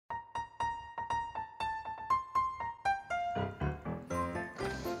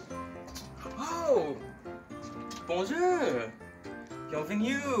Oh! Bonjour!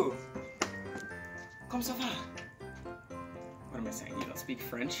 Bienvenue! Comment ça va? What am I saying? You don't speak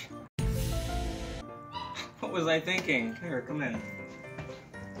French? What was I thinking? Here, come in.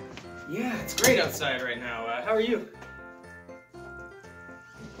 Yeah, it's great outside right now. How are you?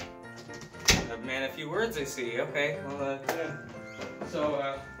 Man, a few words I see. Okay, well, yeah.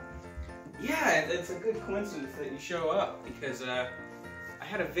 So, yeah, it's a good coincidence that you show up because, I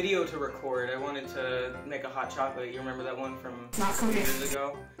had a video to record. I wanted to make a hot chocolate. You remember that one from a few years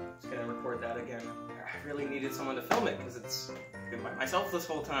ago? I was gonna record that again. I really needed someone to film it because it's been by myself this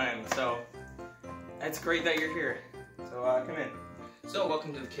whole time. So, it's great that you're here. So, come in. So,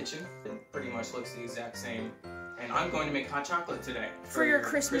 welcome to the kitchen. It pretty much looks the exact same. And I'm going to make hot chocolate today. For your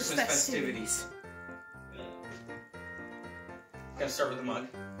Christmas festivities. Gotta start with a mug.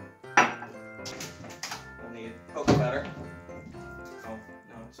 We'll need cocoa butter. Oh,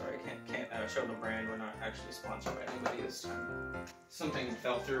 no, sorry, I can't show the brand. We're not actually sponsored by anybody this time. Something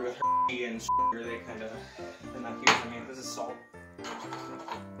fell through with her and they kind of, they're not huge. I mean, this is salt.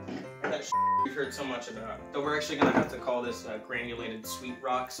 That we've heard so much about. So we're actually gonna have to call this granulated sweet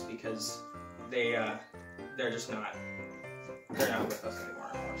rocks because they're just not, they're not with us anymore,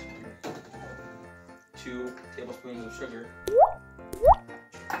 unfortunately. 2 tablespoons of sugar.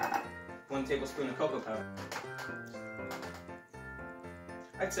 1 tablespoon of cocoa powder.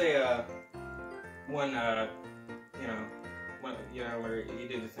 I'd say one where you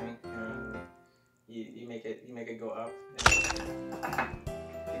do the thing, you make it go up,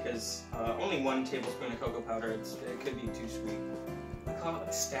 because only 1 tablespoon of cocoa powder, it could be too sweet. I call it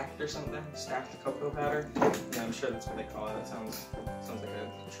like stacked or something, stacked cocoa powder. Yeah, I'm sure that's what they call it. It sounds like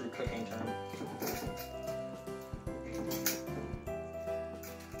a true cooking term.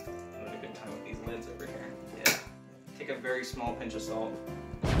 Having a good time with these lids over here. Yeah. Take a very small pinch of salt.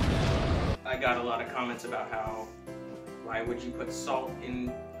 I got a lot of comments about why would you put salt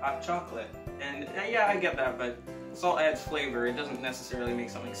in hot chocolate? And yeah, I get that, but salt adds flavor. It doesn't necessarily make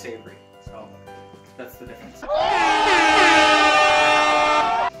something savory. So that's the difference.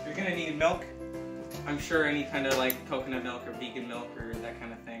 You're gonna need milk. I'm sure any kind of like coconut milk or vegan milk or that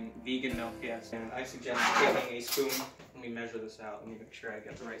kind of thing. Vegan milk, yes. And I suggest taking a spoon. Let me measure this out. Let me make sure I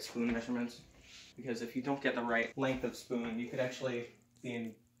get the right spoon measurements. Because if you don't get the right length of spoon, you could actually be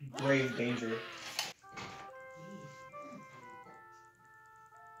in grave danger.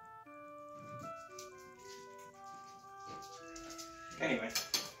 Anyway.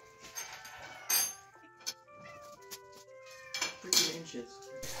 3 inches.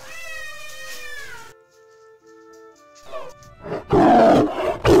 Hello?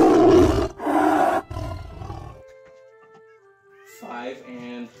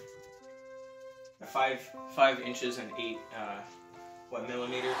 5 inches and 8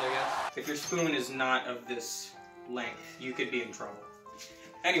 millimeters, I guess. If your spoon is not of this length, you could be in trouble.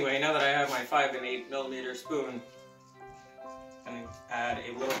 Anyway, now that I have my 5 and 8 millimeter spoon, I'm going to add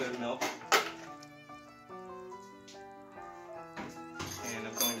a little bit of milk. And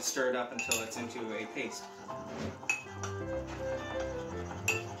I'm going to stir it up until it's into a paste.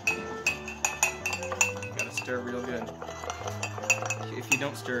 Gotta stir real good. If you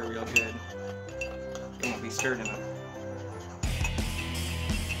don't stir real good, it won't be stirred enough.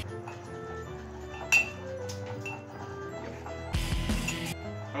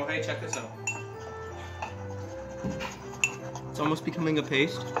 Oh hey, check this out. It's almost becoming a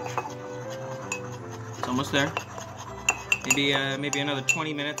paste. It's almost there. Maybe another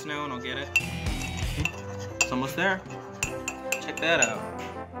 20 minutes now and I'll get it. It's almost there. Check that out.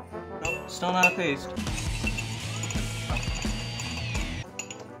 Nope, still not a paste.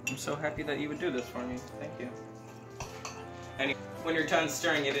 I'm so happy that you would do this for me. Thank you. And when you're done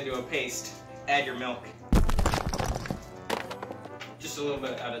stirring it into a paste, add your milk. Just a little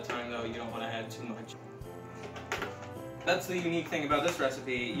bit at a time though, you don't want to add too much. That's the unique thing about this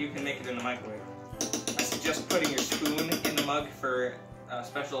recipe, you can make it in the microwave. I suggest putting your spoon in the mug for a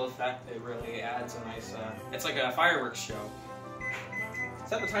special effect. It really adds a nice, it's like a fireworks show.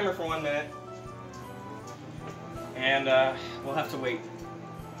 Set the timer for 1 minute, and we'll have to wait.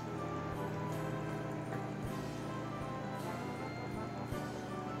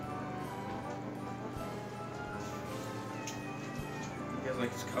 You guys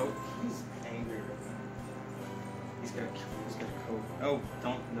like his coat? He's angry right now. He's got a coat. Oh,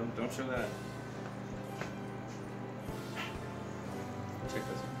 don't show that. Check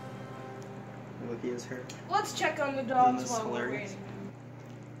this. Look, he has hair. Let's check on the dogs while we're waiting.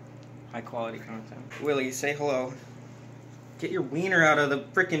 High quality content. Willie, say hello. Get your wiener out of the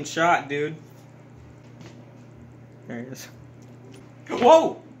frickin' shot, dude. There he is.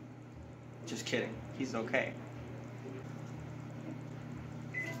 Whoa! Just kidding. He's okay.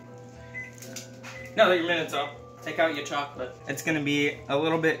 Now that your minute's up, take out your chocolate. It's gonna be a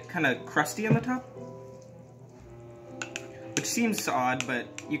little bit kind of crusty on the top, which seems odd, but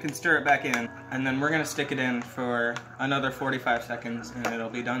you can stir it back in. And then we're gonna stick it in for another 45 seconds and it'll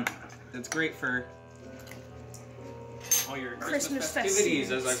be done. It's great for all your Christmas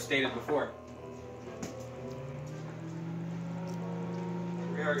festivities, as I've stated before.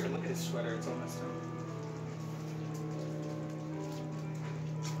 Look at his sweater, it's all messed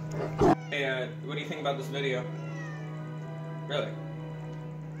up. Hey, what do you think about this video? Really?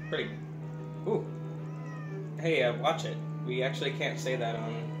 Pretty. Ooh. Hey, watch it. We actually can't say that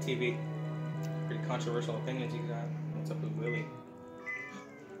on TV. Pretty controversial opinions you got. What's up with Willie?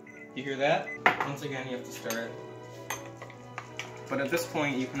 You hear that? Once again, you have to stir it. But at this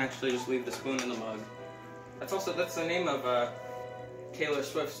point, you can actually just leave the spoon in the mug. That's the name of Taylor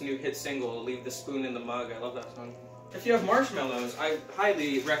Swift's new hit single, Leave the Spoon in the Mug. I love that song. If you have marshmallows, I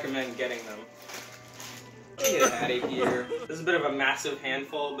highly recommend getting them. Get it out of here. This is a bit of a massive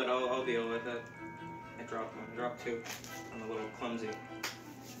handful, but I'll deal with it. I dropped one. Dropped two. I'm a little clumsy.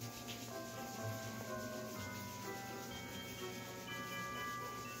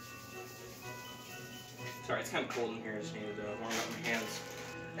 Sorry, it's kind of cold in here. I just needed to warm up my hands.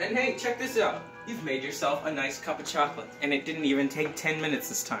 And hey, check this out. You've made yourself a nice cup of chocolate, and it didn't even take 10 minutes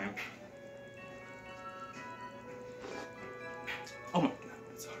this time. Oh my god,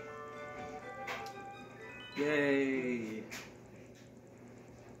 that's hot. Yay.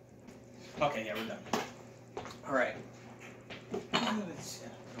 Okay, yeah, we're done. Alright.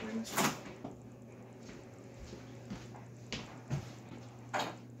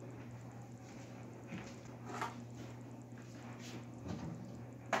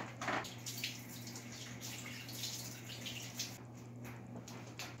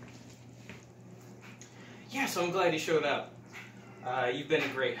 Yeah, so I'm glad you showed up. You've been a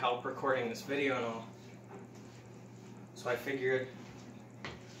great help recording this video and all. So I figured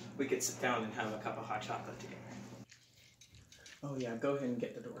we could sit down and have a cup of hot chocolate together. Oh yeah, go ahead and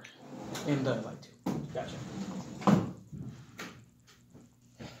get the door. And light too. Gotcha.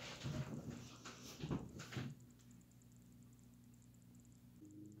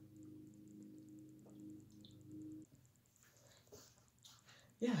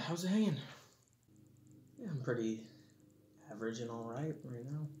 Yeah, how's it hanging? Yeah, I'm pretty average and alright right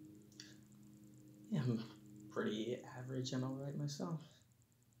now. Yeah, I'm pretty average and alright myself.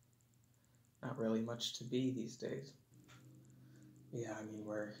 Not really much to be these days. Yeah, I mean,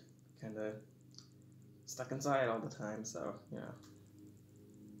 we're kind of stuck inside all the time, so, you know.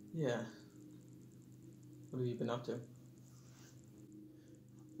 Yeah. What have you been up to?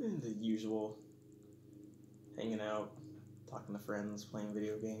 The usual. Hanging out, talking to friends, playing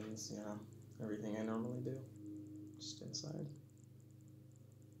video games, you know. Everything I normally do. Just inside.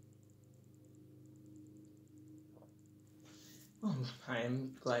 Well,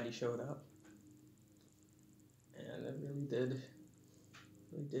 I'm glad you showed up. And I really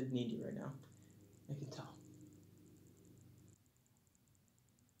did need you right now. I can tell.